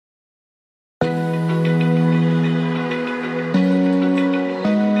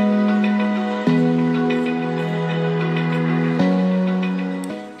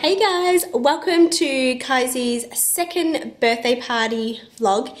welcome to Kaiser's second birthday party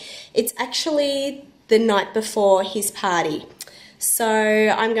vlog. It's actually the night before his party. So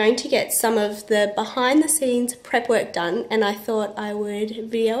I'm going to get some of the behind the scenes prep work done, and I thought I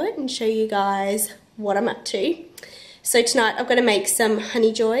would video it and show you guys what I'm up to. So tonight I've got to make some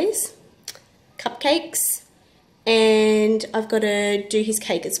honey joys, cupcakes, and I've got to do his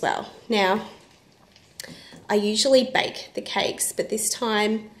cake as well. Now, I usually bake the cakes, but this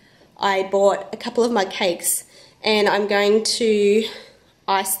time I bought a couple of mug cakes and I'm going to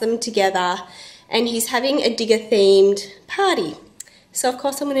ice them together, and he's having a digger themed party. So of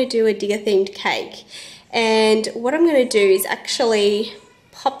course I'm going to do a digger themed cake, and what I'm going to do is actually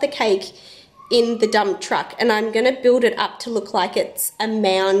pop the cake in the dump truck, and I'm going to build it up to look like it's a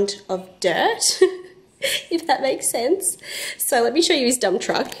mound of dirt, if that makes sense. So let me show you his dump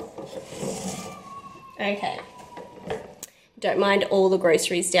truck. Okay. Don't mind all the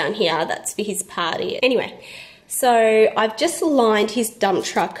groceries down here, that's for his party. Anyway, so I've just lined his dump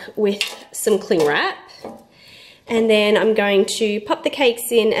truck with some cling wrap, and then I'm going to pop the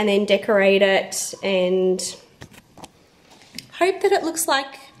cakes in and then decorate it and hope that it looks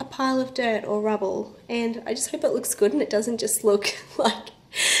like a pile of dirt or rubble, and I just hope it looks good and it doesn't just look like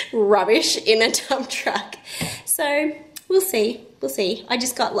rubbish in a dump truck. So we'll see. We'll see. I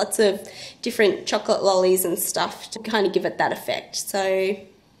just got lots of different chocolate lollies and stuff to kind of give it that effect. So,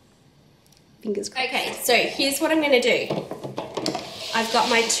 fingers crossed. Okay, so here's what I'm going to do. I've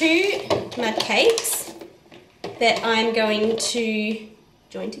got my two mud cakes that I'm going to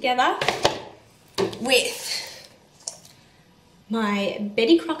join together with my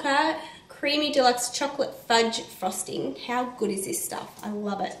Betty Crocker Creamy Deluxe Chocolate Fudge Frosting. How good is this stuff? I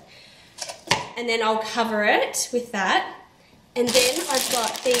love it. And then I'll cover it with that. And then I've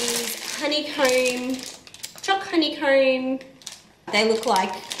got these honeycomb, choc honeycomb. They look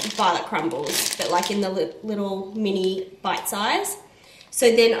like violet crumbles, but like in the little mini bite size.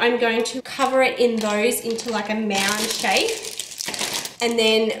 So then I'm going to cover it in those into like a mound shape, and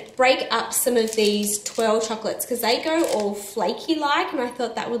then break up some of these twirl chocolates because they go all flaky like, and I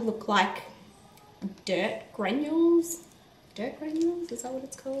thought that would look like dirt granules. Dirt granules, is that what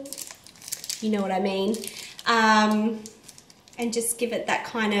it's called? You know what I mean. And just give it that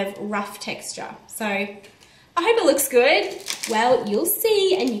kind of rough texture. So I hope it looks good. Well, you'll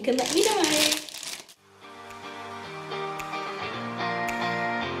see and you can let me know.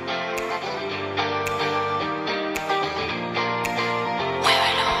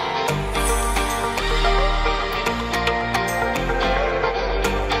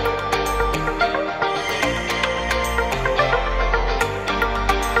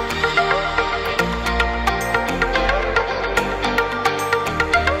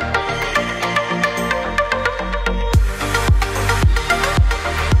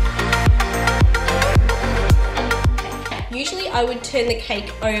 I would turn the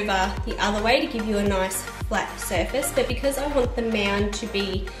cake over the other way to give you a nice flat surface, but because I want the mound to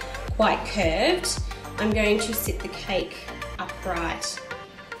be quite curved, I'm going to sit the cake upright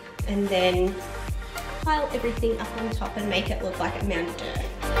and then pile everything up on top and make it look like a mound of dirt.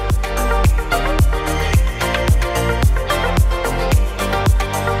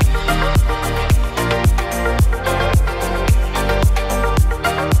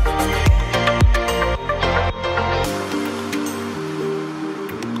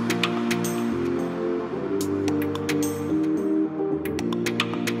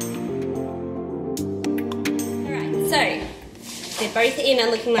 So, they're both in and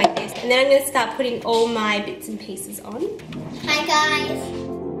looking like this. And then I'm going to start putting all my bits and pieces on. Hi guys.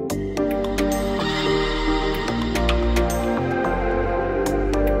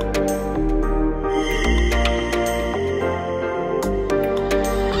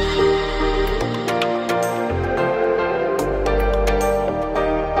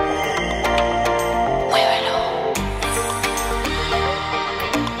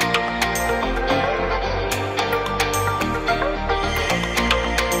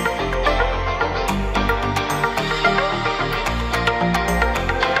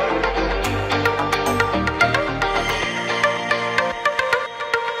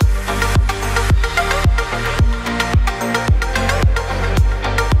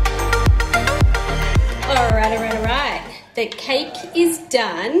 The cake is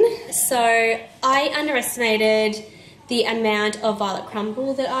done. So I underestimated the amount of violet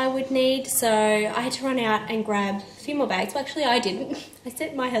crumble that I would need, so I had to run out and grab a few more bags. Well, actually I didn't. I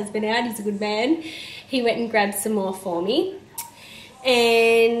sent my husband out, he's a good man. He went and grabbed some more for me,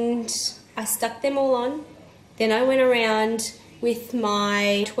 and I stuck them all on. Then I went around with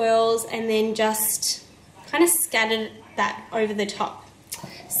my twirls and then just kind of scattered that over the top.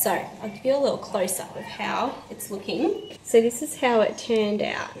 So I'll give you a little close-up of how it's looking. So this is how it turned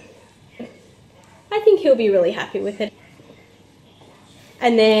out. I think he'll be really happy with it.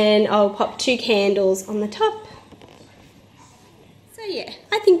 And then I'll pop 2 candles on the top. So yeah,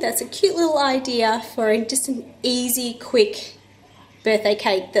 I think that's a cute little idea for just an easy, quick birthday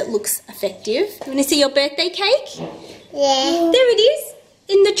cake that looks effective. You want to see your birthday cake? Yeah. There it is,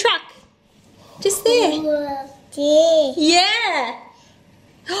 in the truck. Just there. Yeah.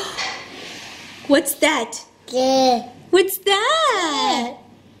 What's that? Yeah. What's that?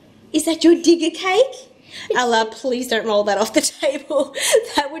 Is that your digger cake? Ella, please don't roll that off the table.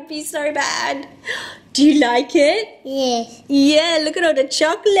 That would be so bad. Do you like it? Yes. Yeah, look at all the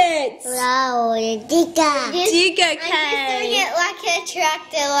chocolates. Wow, the digger. Digger cake. I'm just doing it like a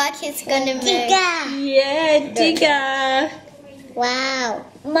tractor, like it's gonna move. Digger. Yeah, digger. Wow.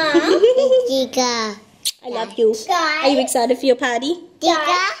 Mom, the digger. I love you. Are you excited for your party? Digger.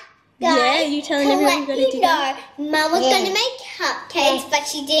 Yeah, you telling everyone you got a digger? Mum was going to make cupcakes, but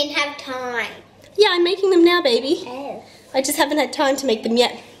she didn't have time. Yeah, I'm making them now, baby. Oh. I just haven't had time to make them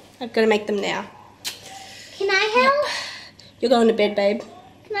yet. I've got to make them now. Can I help? You're going to bed, babe.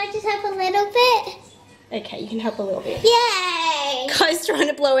 Can I just help a little bit? Okay, you can help a little bit. Yay! Kai's trying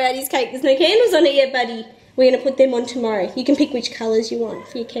to blow out his cake. There's no candles on it yet, buddy. We're going to put them on tomorrow. You can pick which colours you want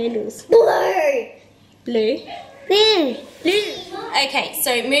for your candles. Blue. Blue. Blue. Blue. Okay,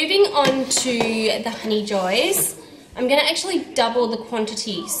 so moving on to the Honey Joys. I'm going to actually double the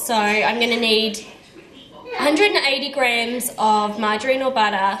quantity. So I'm going to need 180 grams of margarine or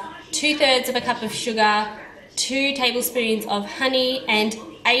butter, 2/3 of a cup of sugar, 2 tablespoons of honey, and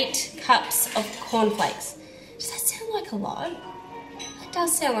 8 cups of cornflakes. Does that sound like a lot? That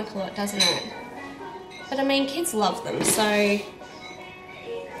does sound like a lot, doesn't it? But I mean, kids love them, so I'm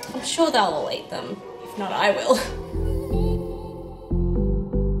sure they'll all eat them. If not, I will.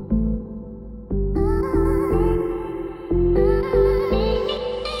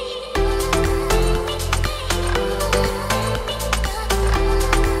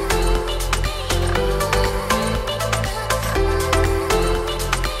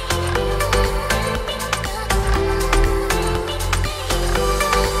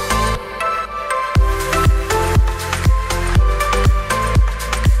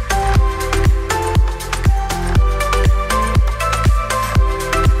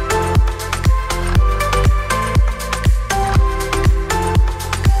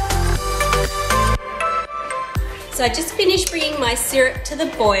 So I just finished bringing my syrup to the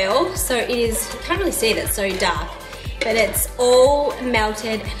boil. So it is, you can't really see it, it's so dark, but it's all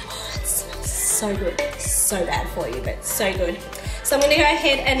melted and oh, it smells so good. So bad for you, but so good. So I'm gonna go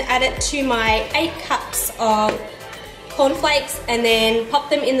ahead and add it to my 8 cups of cornflakes and then pop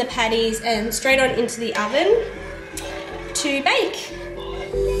them in the patties and straight on into the oven to bake.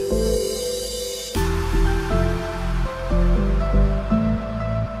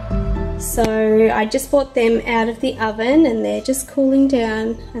 So I just brought them out of the oven and they're just cooling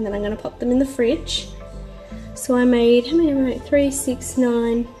down, and then I'm going to pop them in the fridge. So I made, how many am I making? 3, 6,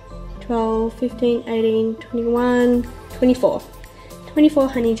 9, 12, 15, 18, 21, 24. 24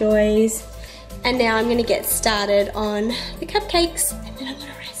 Honey Joys. And now I'm going to get started on the cupcakes and then I'm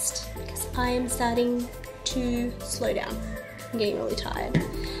going to rest because I am starting to slow down. I'm getting really tired.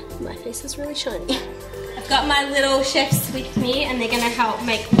 My face is really shiny. I've got my little chefs with me and they're going to help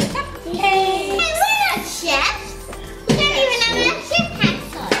make the cupcakes. Hey, we're not chefs. We don't even have our chef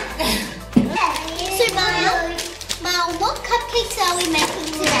hats on. So, Mom, what cupcakes are we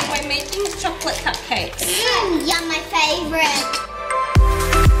making today? We're making chocolate cupcakes. Yum, my favourite.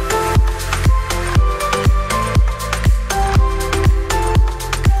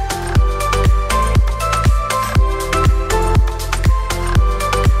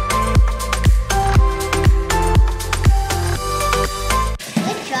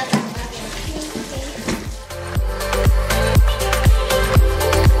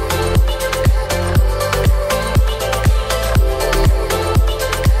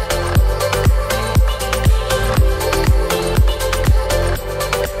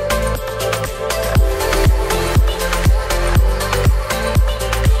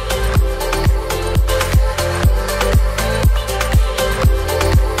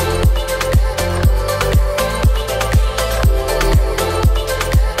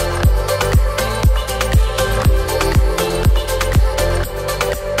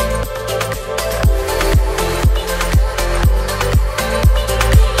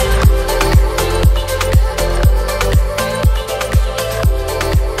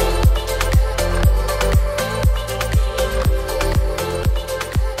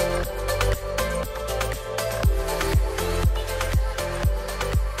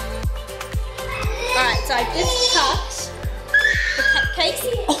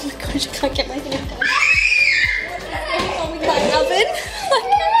 cupcakes. Oh my gosh, I can't get my thing done. Oh, we got an oven.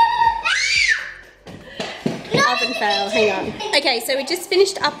 Oven fail, hang on. Okay, so we just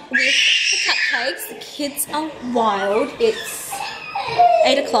finished up with the cupcakes. The kids are wild. It's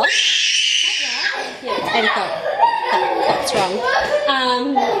 8 o'clock. Yeah, it's 8 o'clock. That's wrong.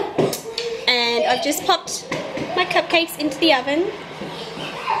 And I've just popped my cupcakes into the oven.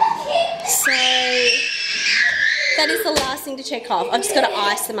 So that is the last thing to check off. I've just got to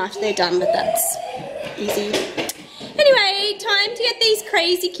ice them after they're done, but that's easy. Anyway, time to get these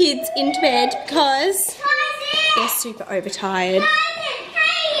crazy kids into bed because they're super overtired.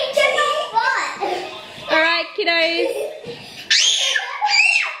 Alright, kiddos.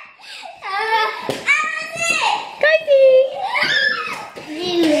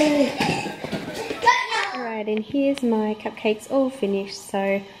 Alright, and here's my cupcakes all finished,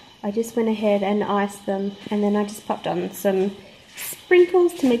 so I just went ahead and iced them, and then I just popped on some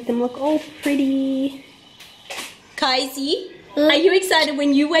sprinkles to make them look all pretty. Kaisi, are you excited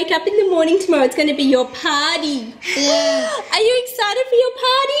when you wake up in the morning tomorrow? It's going to be your party. Are you excited for your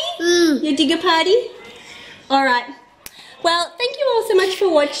party? Your digger party? Alright. Well, thank you all so much for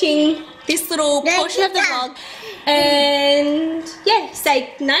watching this little portion of the vlog. And yeah,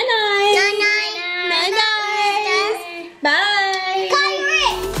 say night-night. Night-night. Night-night.